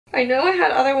I know I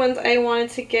had other ones I wanted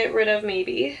to get rid of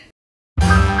maybe.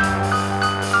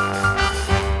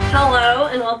 Hello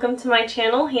and welcome to my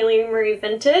channel, Haley Marie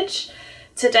Vintage.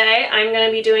 Today I'm going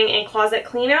to be doing a closet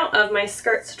clean out of my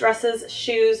skirts, dresses,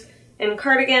 shoes, and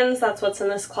cardigans. That's what's in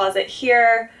this closet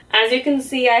here. As you can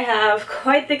see, I have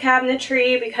quite the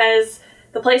cabinetry because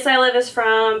the place I live is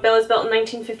from, was built in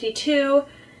 1952.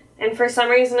 And for some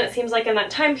reason it seems like in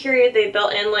that time period they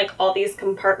built in like all these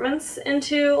compartments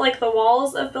into like the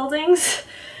walls of buildings.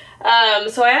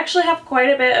 So I actually have quite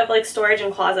a bit of like storage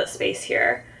and closet space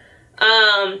here.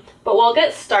 But we'll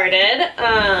get started.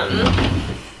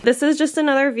 This is just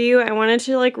another view. I wanted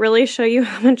to like really show you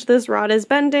how much this rod is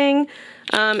bending,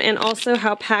 and also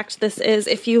how packed this is.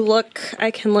 If you look, I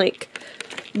can like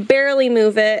barely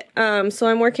move it. So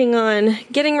I'm working on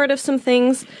getting rid of some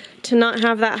things to not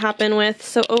have that happen with.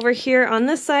 So over here on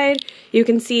this side, you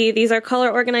can see these are color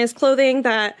organized clothing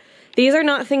that these are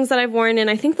not things that I've worn in.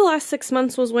 I think the last 6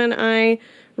 months was when I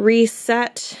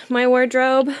reset my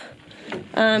wardrobe.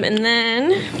 And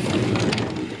then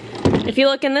if you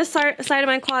look in this side of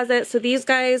my closet, so these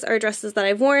guys are dresses that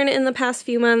I've worn in the past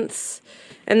few months.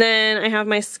 And then I have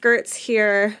my skirts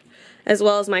here as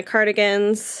well as my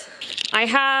cardigans. I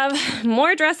have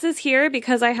more dresses here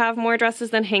because I have more dresses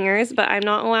than hangers, but I'm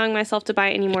not allowing myself to buy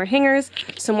any more hangers,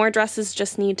 so more dresses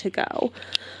just need to go.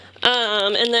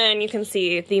 And then you can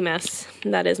see the mess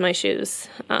that is my shoes.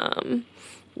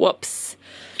 Whoops.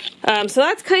 So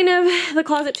that's kind of the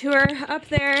closet tour. Up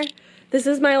there, this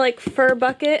is my like fur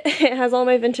bucket. It has all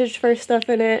my vintage fur stuff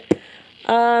in it.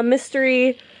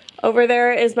 Mystery. Over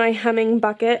there is my hemming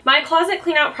bucket. My closet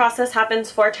clean out process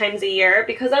happens 4 times a year.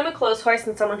 Because I'm a clothes horse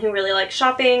and someone who really likes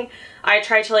shopping, I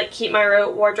try to like keep my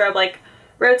wardrobe like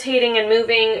rotating and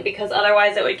moving because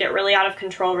otherwise it would get really out of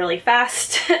control really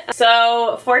fast.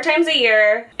 So 4 times a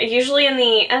year, usually in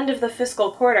the end of the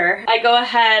fiscal quarter, I go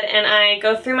ahead and I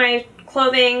go through my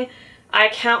clothing, I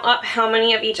count up how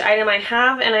many of each item I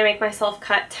have, and I make myself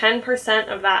cut 10%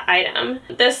 of that item.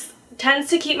 This tends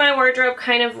to keep my wardrobe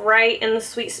kind of right in the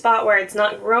sweet spot where it's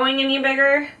not growing any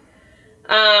bigger.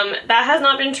 That has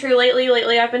not been true lately.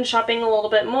 Lately I've been shopping a little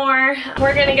bit more.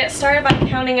 We're gonna get started by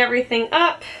counting everything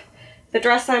up. The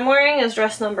dress I'm wearing is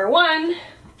dress number 1.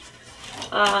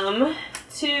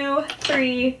 2,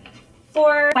 3,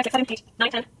 4, 5, 6, 7, 8, 9,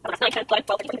 10, 11, 12, 13,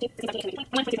 14, 15, 16, 17, 18,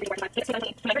 19, 20,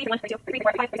 21, 22, 23,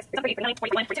 24, 25, 26, 27, 28, 29, 30, 31, 32, 33, 34, 35, 36, 37, 38, 39, 40,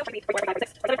 41, 42, 43, 44, 45,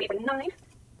 46, 47, 48, 49,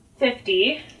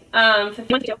 50.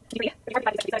 51, 52, 53, 54,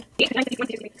 55, 56, 57, 58, 59, 60, 61, 62,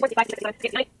 63, 64, 65, 66, 67,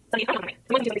 68, 70, 71, 72,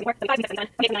 73, 74,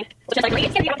 75, 76, 77,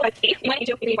 78, 79, 80, 81,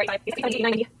 82, 83, 85, 86, 87, 88,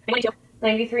 89, 90, 91, 92,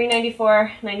 93,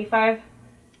 94, 95,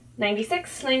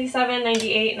 96, 97,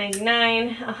 98, 99,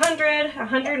 100,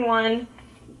 101,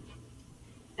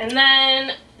 and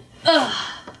then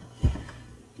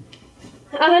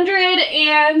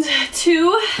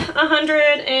 102,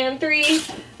 103,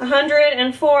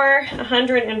 104,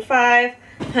 105,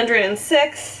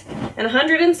 106, and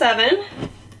 107.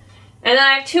 And then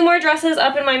I have 2 more dresses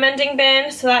up in my mending bin,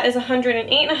 so that is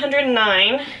 108 and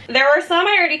 109. There were some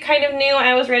I already kind of knew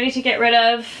I was ready to get rid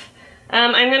of.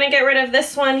 I'm going to get rid of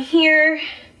this one here.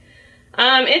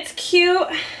 It's cute,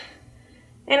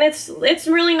 and it's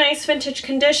really nice vintage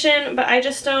condition, but I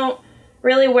just don't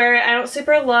really wear it. I don't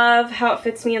super love how it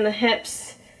fits me in the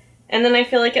hips, and then I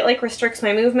feel like it like restricts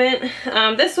my movement.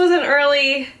 This was an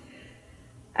early,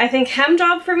 I think, hem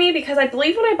job for me because I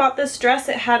believe when I bought this dress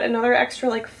it had another extra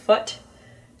like foot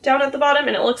down at the bottom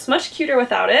and it looks much cuter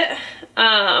without it.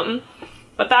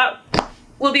 But that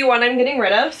will be one I'm getting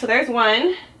rid of, so there's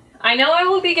one. I know I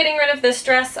will be getting rid of this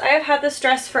dress. I have had this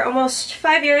dress for almost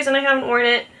 5 years and I haven't worn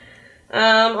it.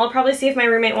 I'll probably see if my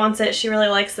roommate wants it. She really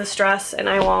likes this dress and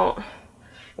I won't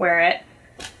wear it.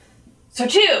 So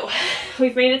 2.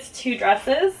 We've made it to 2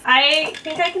 dresses. I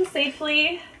think I can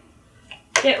safely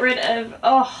get rid of,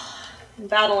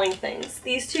 battling things.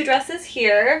 These 2 dresses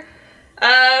here.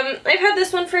 I've had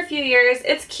this one for a few years.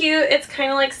 It's cute. It's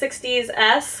kind of like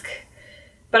 60s-esque,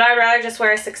 but I'd rather just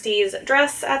wear a 60s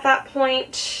dress at that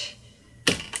point.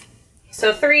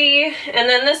 So 3, and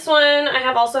then this one I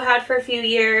have also had for a few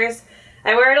years.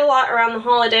 I wear it a lot around the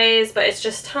holidays, but it's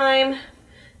just time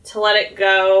to let it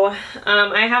go.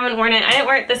 I haven't worn it. I didn't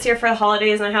wear it this year for the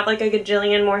holidays, and I have like a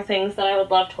gajillion more things that I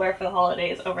would love to wear for the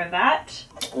holidays over that.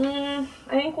 I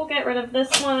think we'll get rid of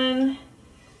this one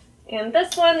and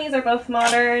this one. These are both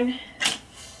modern.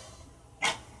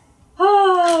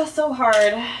 Oh, so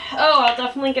hard. Oh, I'll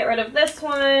definitely get rid of this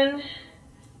one.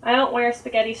 I don't wear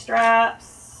spaghetti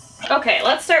straps. Okay,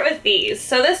 let's start with these.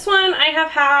 So this one I have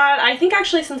had, I think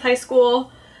actually since high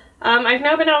school. I've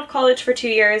now been out of college for 2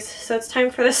 years, so it's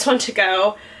time for this one to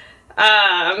go.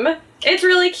 It's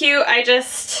really cute. I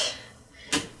just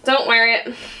Don't wear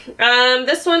it.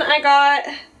 This one I got,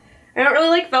 I don't really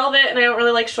like velvet and I don't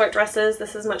really like short dresses.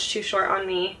 This is much too short on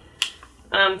me.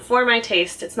 For my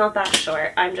taste, it's not that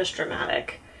short. I'm just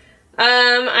dramatic.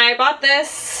 I bought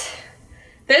this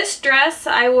dress.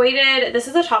 This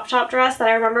is a Topshop dress that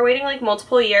I remember waiting like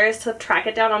multiple years to track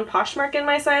it down on Poshmark in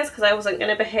my size because I wasn't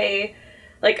going to pay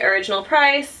like original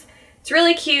price. It's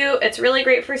really cute. It's really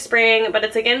great for spring, but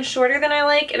it's again shorter than I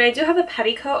like, and I do have a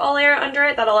petticoat I'll layer under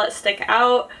it that I'll let stick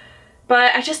out,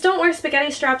 but I just don't wear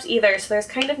spaghetti straps either, so there's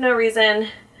kind of no reason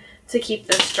to keep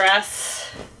this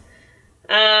dress.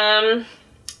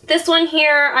 This one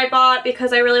here I bought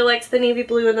because I really liked the navy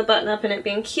blue and the button up and it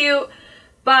being cute,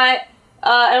 but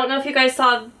I don't know if you guys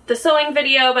saw the sewing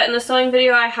video, but in the sewing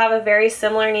video I have a very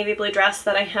similar navy blue dress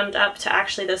that I hemmed up to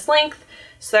actually this length,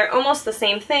 so they're almost the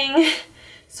same thing.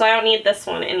 So I don't need this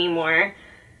one anymore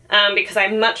because I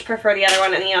much prefer the other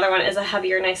one, and the other one is a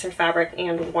heavier, nicer fabric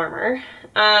and warmer.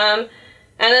 And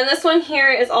then this one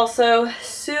here is also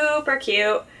super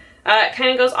cute. It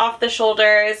kind of goes off the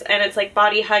shoulders and it's like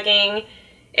body hugging.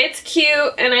 It's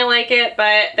cute and I like it,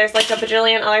 but there's like a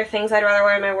bajillion other things I'd rather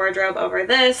wear in my wardrobe over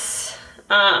this.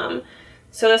 So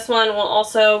this one will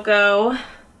also go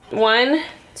 1,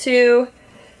 2,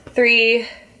 3,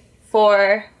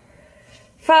 4,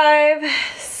 5,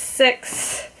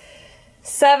 6,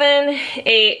 7,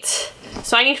 8.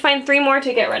 So I need to find 3 more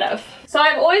to get rid of. So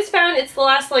I've always found it's the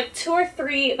last like 2 or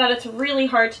 3 that it's really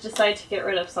hard to decide to get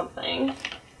rid of something.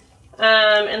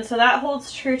 And so that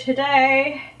holds true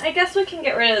today. I guess we can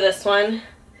get rid of this one.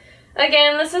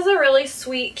 Again, this is a really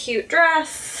sweet, cute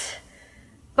dress,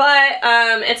 but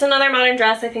it's another modern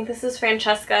dress. I think this is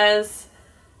Francesca's.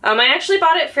 I actually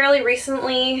bought it fairly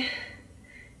recently,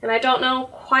 and I don't know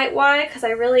quite why, because I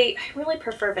really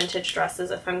prefer vintage dresses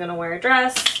if I'm gonna wear a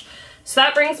dress. So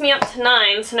that brings me up to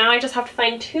 9. So now I just have to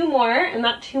find 2 more, and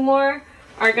that 2 more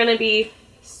are gonna be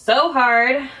so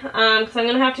hard, because I'm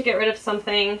gonna have to get rid of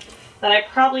something that I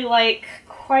probably like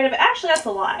quite a bit. Actually, that's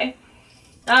a lie.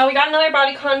 We got another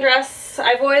bodycon dress.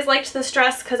 I've always liked this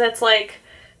dress because it's like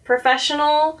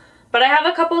professional, but I have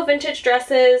a couple of vintage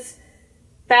dresses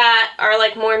that are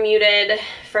like more muted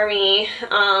for me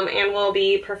and will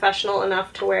be professional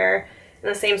enough to wear in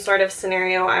the same sort of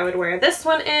scenario I would wear this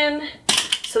one in.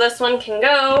 So this one can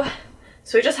go.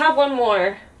 So we just have 1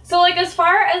 more. So like as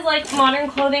far as like modern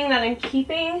clothing that I'm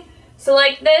keeping, so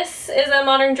like this is a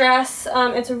modern dress.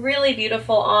 It's really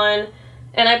beautiful on,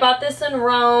 and I bought this in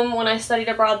Rome when I studied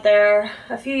abroad there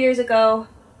a few years ago.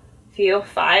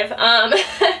 5.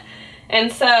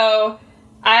 And so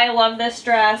I love this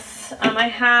dress. I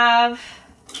have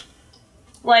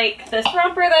like this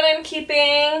romper that I'm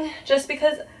keeping just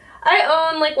because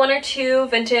I own like 1 or 2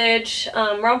 vintage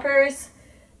rompers,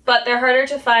 but they're harder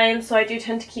to find, so I do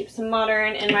tend to keep some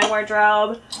modern in my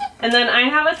wardrobe. And then I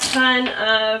have a ton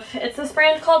of, it's this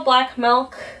brand called Black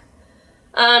Milk,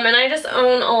 and I just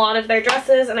own a lot of their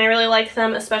dresses, and I really like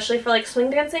them, especially for like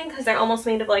swing dancing, because they're almost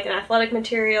made of like an athletic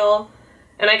material,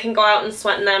 and I can go out and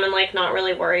sweat in them and like not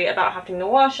really worry about having to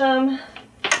wash them.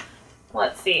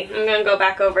 Let's see, I'm gonna go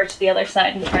back over to the other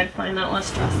side and try to find that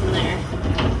last dress in there.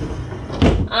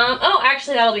 Oh,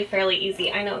 actually that'll be fairly easy.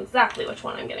 I know exactly which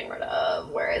one I'm getting rid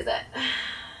of. Where is it?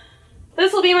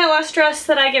 This will be my last dress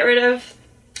that I get rid of.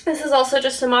 This is also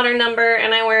just a modern number,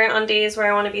 and I wear it on days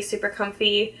where I want to be super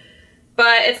comfy,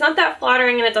 but it's not that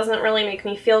flattering and it doesn't really make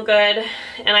me feel good,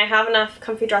 and I have enough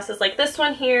comfy dresses like this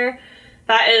one here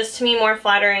that is to me more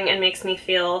flattering and makes me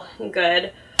feel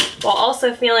good while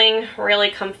also feeling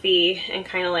really comfy and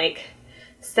kind of like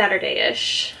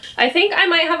Saturday-ish. I think I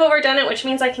might have overdone it, which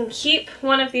means I can keep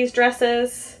one of these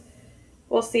dresses.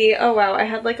 We'll see. Oh wow, I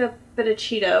had like a bit of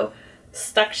Cheeto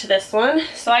stuck to this one.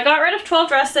 So I got rid of 12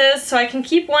 dresses, so I can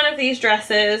keep one of these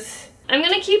dresses. I'm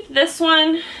gonna keep this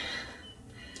one.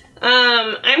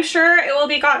 I'm sure it will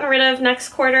be gotten rid of next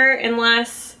quarter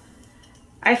unless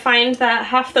I find that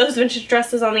half those vintage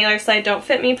dresses on the other side don't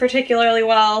fit me particularly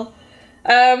well.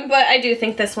 But I do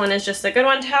think this one is just a good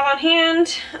one to have on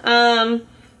hand.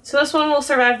 So this one will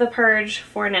survive the purge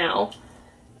for now.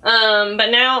 But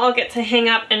now I'll get to hang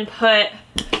up and put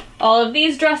all of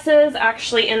these dresses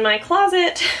actually in my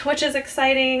closet, which is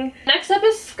exciting. Next up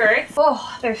is skirts.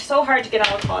 Oh, they're so hard to get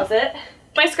out of the closet.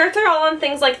 My skirts are all on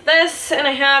things like this, and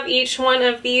I have each one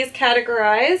of these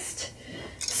categorized.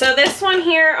 So this one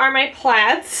here are my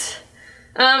plaids.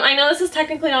 I know this is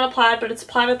technically not a plaid, but it's a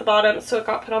plaid at the bottom, so it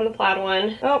got put on the plaid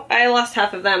one. Oh, I lost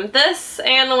half of them. This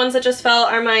and the ones that just fell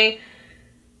are my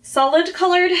solid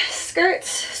colored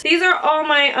skirts. These are all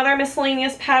my other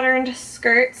miscellaneous patterned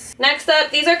skirts. Next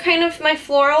up, these are kind of my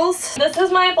florals. This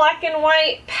is my black and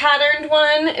white patterned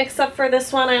one, except for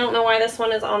this one. I don't know why this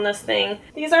one is on this thing.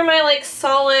 These are my like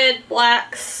solid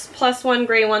blacks plus one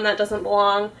gray one that doesn't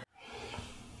belong.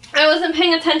 I wasn't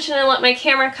paying attention and let my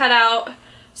camera cut out,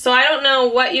 so I don't know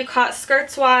what you caught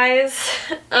skirts wise.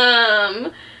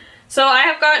 So I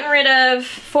have gotten rid of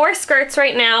 4 skirts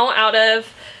right now out of,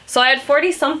 so I had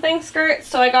 40 something skirts,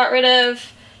 so I got rid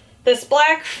of this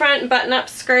black front button-up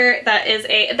skirt that is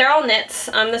they're all knits.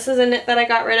 This is a knit that I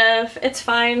got rid of. It's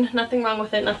fine, nothing wrong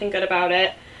with it, nothing good about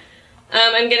it.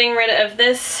 I'm getting rid of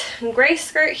this gray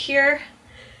skirt here.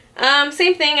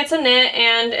 Same thing, it's a knit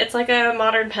and it's like a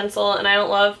modern pencil, and I don't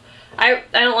love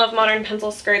modern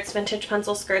pencil skirts. Vintage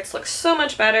pencil skirts look so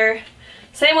much better.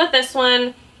 Same with this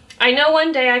one. I know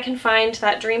one day I can find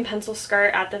that dream pencil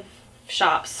skirt at the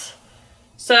shops.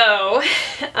 So,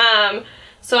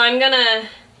 so I'm gonna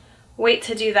wait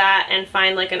to do that and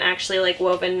find like an actually like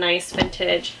woven nice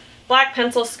vintage black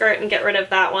pencil skirt and get rid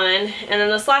of that one. And then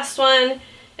this last one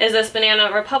is this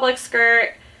Banana Republic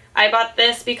skirt. I bought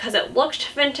this because it looked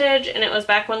vintage and it was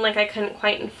back when like I couldn't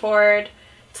quite afford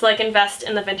to like invest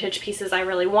in the vintage pieces I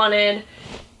really wanted.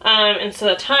 And so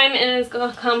the time is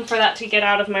gonna come for that to get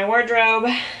out of my wardrobe.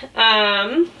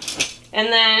 And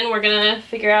then we're gonna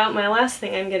figure out my last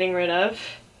thing I'm getting rid of,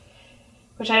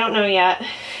 which I don't know yet.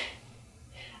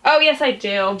 Oh yes, I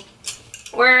do.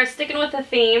 We're sticking with the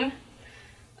theme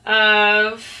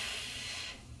of,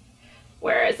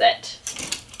 where is it?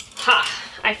 Ha,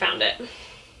 I found it.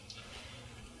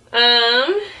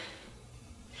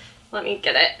 Let me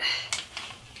get it.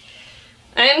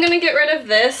 I am gonna get rid of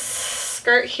this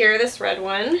skirt here, this red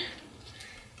one.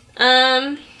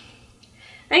 I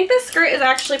think this skirt is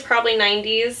actually probably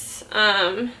 90s.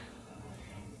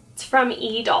 It's from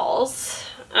E-Dolls.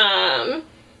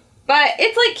 But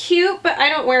it's like cute, but I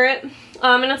don't wear it.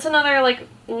 And it's another like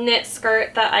knit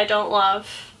skirt that I don't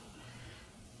love.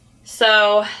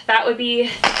 So that would be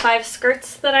 5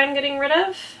 skirts that I'm getting rid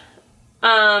of.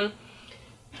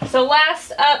 So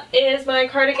last up is my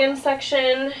cardigan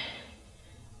section.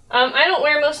 I don't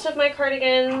wear most of my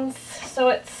cardigans, so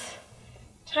it's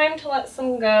time to let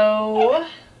some go.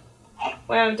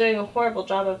 Wow, I'm doing a horrible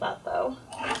job of that though.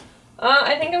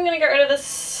 I think I'm gonna get rid of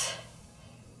this.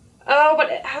 Oh,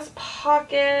 but it has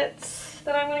pockets.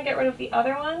 Then I'm gonna get rid of the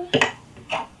other one.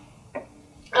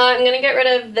 I'm gonna get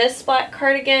rid of this black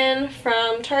cardigan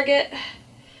from Target.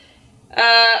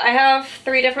 I have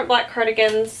 3 different black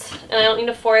cardigans and I don't need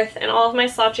a 4th, and all of my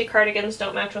slouchy cardigans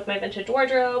don't match with my vintage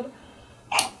wardrobe.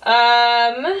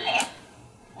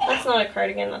 That's not a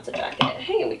cardigan, that's a jacket.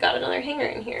 Hey, we got another hanger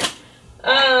in here.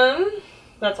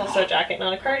 That's also a jacket,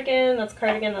 not a cardigan. That's a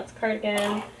cardigan, that's a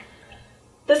cardigan.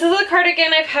 This is a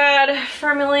cardigan I've had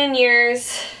for a million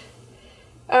years.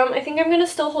 I think I'm gonna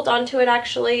still hold on to it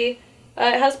actually.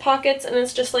 It has pockets and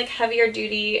it's just like heavier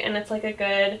duty and it's like a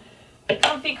good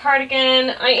comfy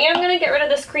cardigan. I am gonna get rid of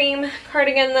this cream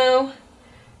cardigan though.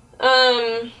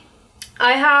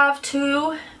 I have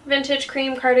 2 vintage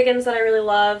cream cardigans that I really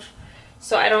love,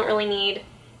 so I don't really need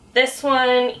this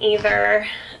one either.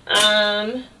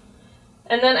 And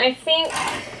then I think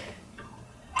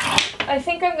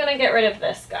I'm gonna get rid of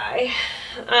this guy.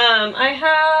 I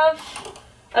have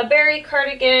a berry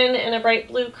cardigan and a bright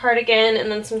blue cardigan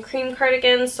and then some cream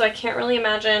cardigans, so I can't really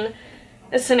imagine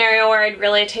a scenario where I'd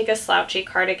really take a slouchy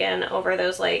cardigan over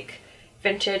those like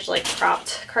vintage like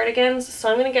cropped cardigans. So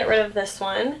I'm gonna get rid of this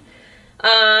one.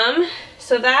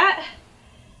 So that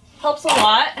helps a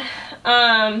lot.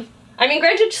 I mean,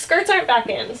 granted, skirts aren't back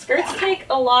in. Skirts take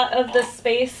a lot of this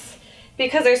space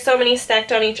because there's so many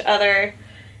stacked on each other.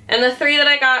 And the 5 that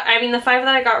I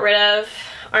got rid of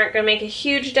aren't gonna make a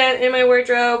huge dent in my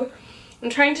wardrobe. I'm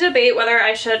trying to debate whether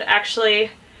I should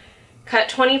actually cut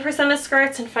 20% of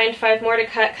skirts and find 5 more to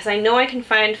cut, because I know I can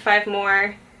find 5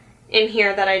 more in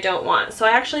here that I don't want. So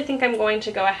I actually think I'm going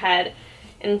to go ahead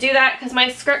and do that because my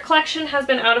skirt collection has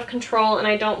been out of control and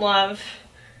I don't love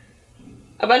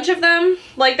a bunch of them.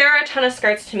 Like, there are a ton of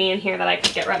skirts to me in here that I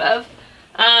could get rid of.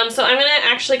 So I'm gonna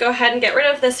actually go ahead and get rid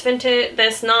of this H&M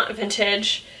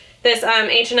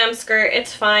skirt.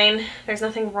 It's fine. There's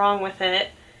nothing wrong with it.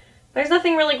 There's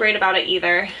nothing really great about it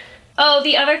either. Oh,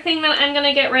 the other thing that I'm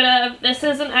gonna get rid of, this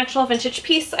is an actual vintage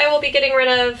piece I will be getting rid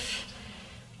of.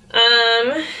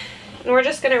 And we're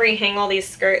just gonna rehang all these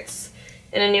skirts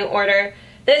in a new order.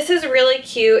 This is really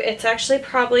cute. It's actually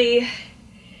probably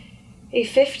a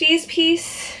 50s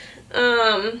piece,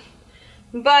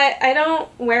 but I don't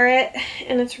wear it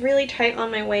and it's really tight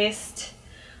on my waist.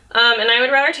 And I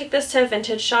would rather take this to a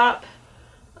vintage shop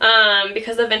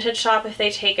because the vintage shop, if they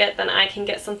take it, then I can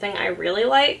get something I really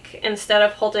like instead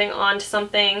of holding on to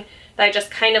something that I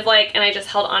just kind of like and I just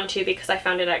held on to because I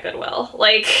found it at Goodwill.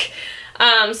 Like,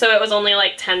 so it was only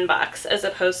like 10 bucks as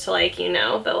opposed to like, you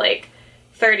know, the like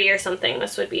 30 or something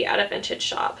this would be at a vintage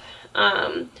shop.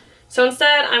 So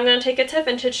instead, I'm going to take it to a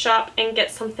vintage shop and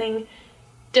get something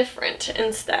different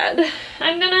instead.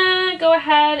 I'm gonna go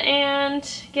ahead and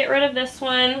get rid of this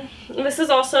one. This is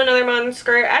also another modern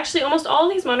skirt. Actually, almost all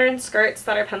of these modern skirts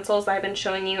that are pencils that I've been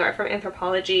showing you are from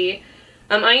Anthropologie.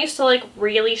 I used to like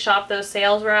really shop those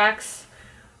sales racks,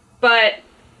 but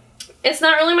it's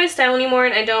not really my style anymore,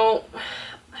 and I know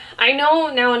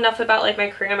now enough about like my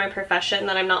career and my profession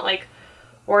that I'm not like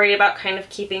worried about kind of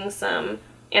keeping some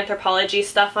Anthropologie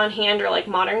stuff on hand or like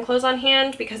modern clothes on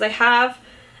hand, because I have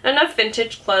enough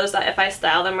vintage clothes that if I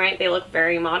style them right, they look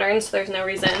very modern, so there's no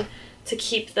reason to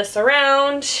keep this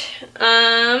around.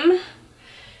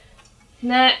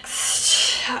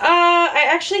 Next, I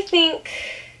actually think,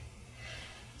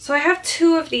 so I have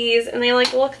two of these and they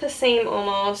like look the same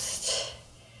almost,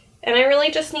 and I really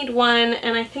just need one,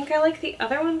 and I think I like the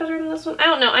other one better than this one. I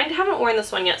don't know, I haven't worn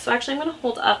this one yet, so actually I'm going to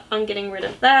hold up on getting rid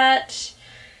of that.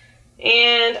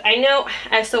 And I know,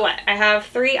 so what, I have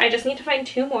 3, I just need to find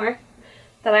 2 more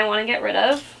that I want to get rid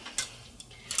of.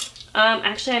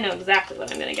 Actually, I know exactly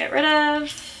what I'm going to get rid of.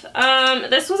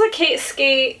 This was a Kate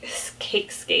Spade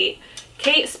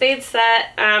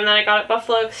set that I got at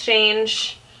Buffalo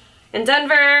Exchange in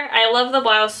Denver. I love the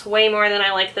blouse way more than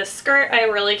I like this skirt. I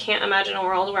really can't imagine a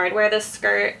world where I'd wear this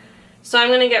skirt, so I'm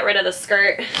going to get rid of the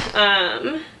skirt.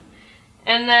 And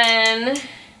then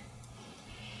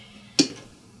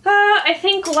I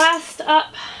think last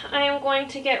up I am going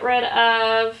to get rid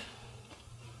of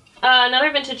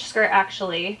another vintage skirt,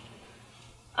 actually.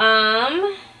 So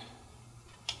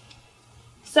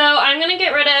I'm gonna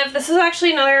get rid of, this is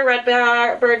actually another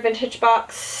Redbird vintage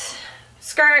box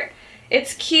skirt.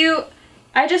 It's cute.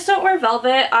 I just don't wear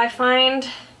velvet. I find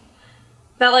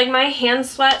that like my hands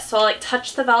sweat, so I'll like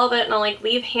touch the velvet and I'll like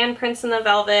leave handprints in the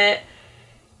velvet.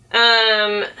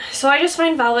 So I just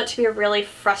find velvet to be a really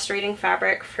frustrating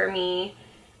fabric for me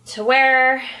to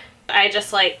wear. I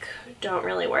just like don't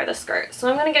really wear the skirt, so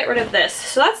I'm gonna get rid of this.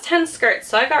 So that's 10 skirts,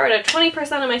 so I got rid of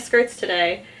 20% of my skirts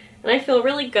today, and I feel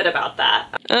really good about that.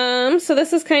 So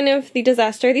this is kind of the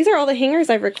disaster. These are all the hangers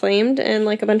I've reclaimed and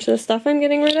like a bunch of the stuff I'm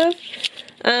getting rid of.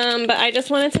 But I just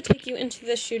wanted to take you into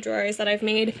the shoe drawers that I've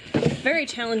made very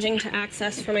challenging to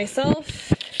access for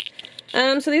myself.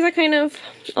 So these are kind of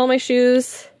all my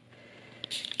shoes.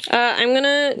 I'm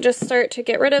gonna just start to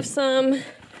get rid of some.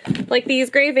 Like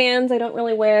these gray Vans I don't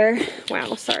really wear.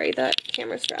 Wow, sorry, that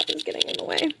camera strap is getting in the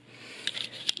way.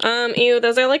 Ew,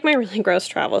 those are like my really gross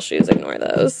travel shoes. Ignore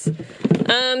those.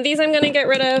 These I'm gonna get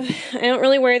rid of. I don't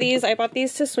really wear these. I bought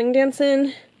these to swing dance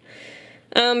in.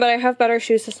 But I have better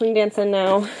shoes to swing dance in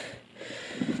now.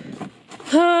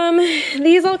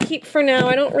 These I'll keep for now.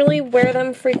 I don't really wear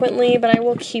them frequently, but I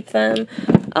will keep them.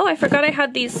 Oh, I forgot I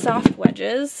had these soft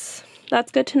wedges.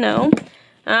 That's good to know.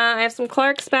 I have some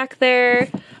Clarks back there.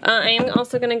 I am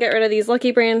also going to get rid of these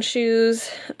Lucky Brand shoes.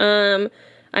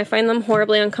 I find them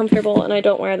horribly uncomfortable and I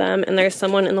don't wear them, and there's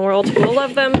someone in the world who will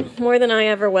love them more than I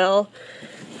ever will.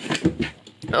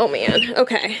 Oh man.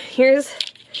 Okay, here's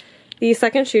the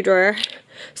second shoe drawer.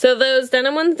 So those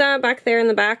denim ones down back there in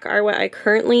the back are what I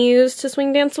currently use to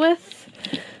swing dance with.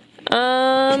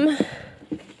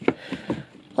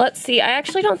 Let's see, I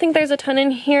actually don't think there's a ton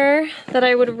in here that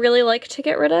I would really like to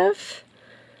get rid of.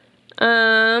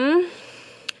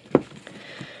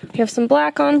 We have some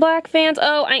black on black Vans.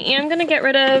 Oh, I am gonna get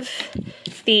rid of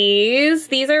these.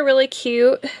 These are really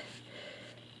cute,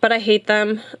 but I hate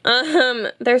them.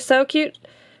 They're so cute,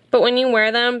 but when you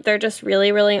wear them, they're just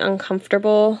really, really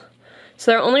uncomfortable.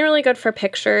 So they're only really good for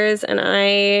pictures, and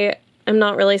I am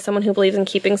not really someone who believes in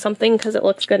keeping something because it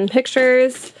looks good in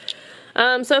pictures.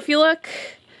 So if you look,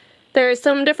 there's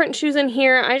some different shoes in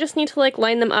here. I just need to like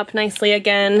line them up nicely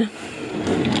again.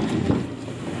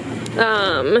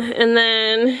 And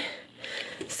then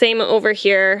same over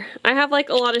here. I have like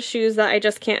a lot of shoes that I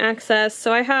just can't access.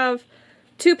 So I have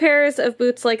 2 pairs of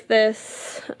boots like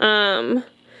this.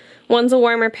 One's a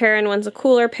warmer pair and one's a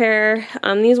cooler pair.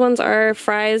 These ones are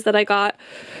Fry's that I got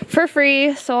for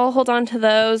free, so I'll hold on to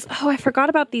those. Oh, I forgot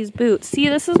about these boots. See,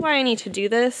 this is why I need to do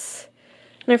this.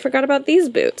 And I forgot about these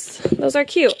boots. Those are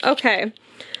cute. Okay.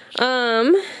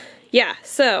 Yeah,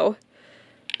 so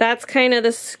that's kind of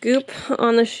the scoop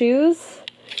on the shoes.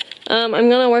 I'm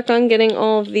gonna work on getting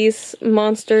all of these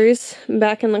monsters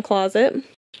back in the closet.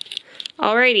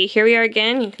 Alrighty, here we are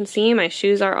again. You can see my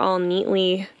shoes are all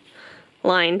neatly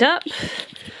lined up.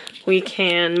 we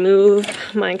can move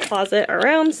my closet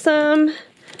around some.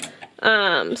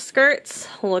 Skirts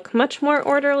look much more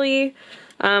orderly.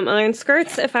 Iron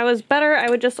skirts, if I was better, I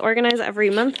would just organize every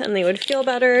month and they would feel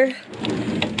better.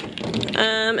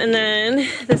 And then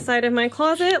this side of my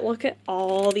closet, look at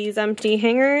all these empty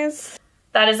hangers.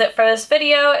 That is it for this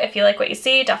video. If you like what you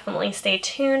see, definitely stay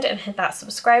tuned and hit that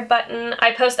subscribe button.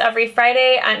 I post every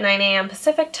Friday at 9 a.m.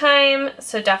 Pacific time,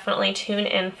 so definitely tune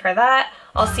in for that.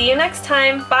 I'll see you next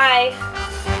time. Bye!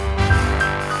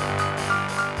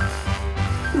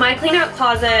 My Cleanout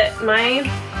closet,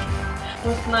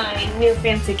 with my new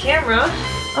fancy camera.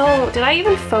 Oh, did I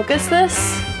even focus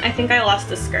this? I think I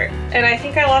lost a skirt. And I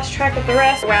think I lost track of the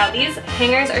rest. Wow, these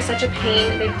hangers are such a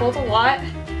pain. They hold a lot,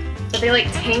 but they like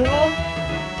tangle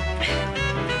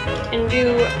and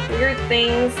do weird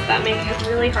things that make it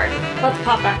really hard. Let's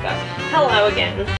pop back up. Hello again.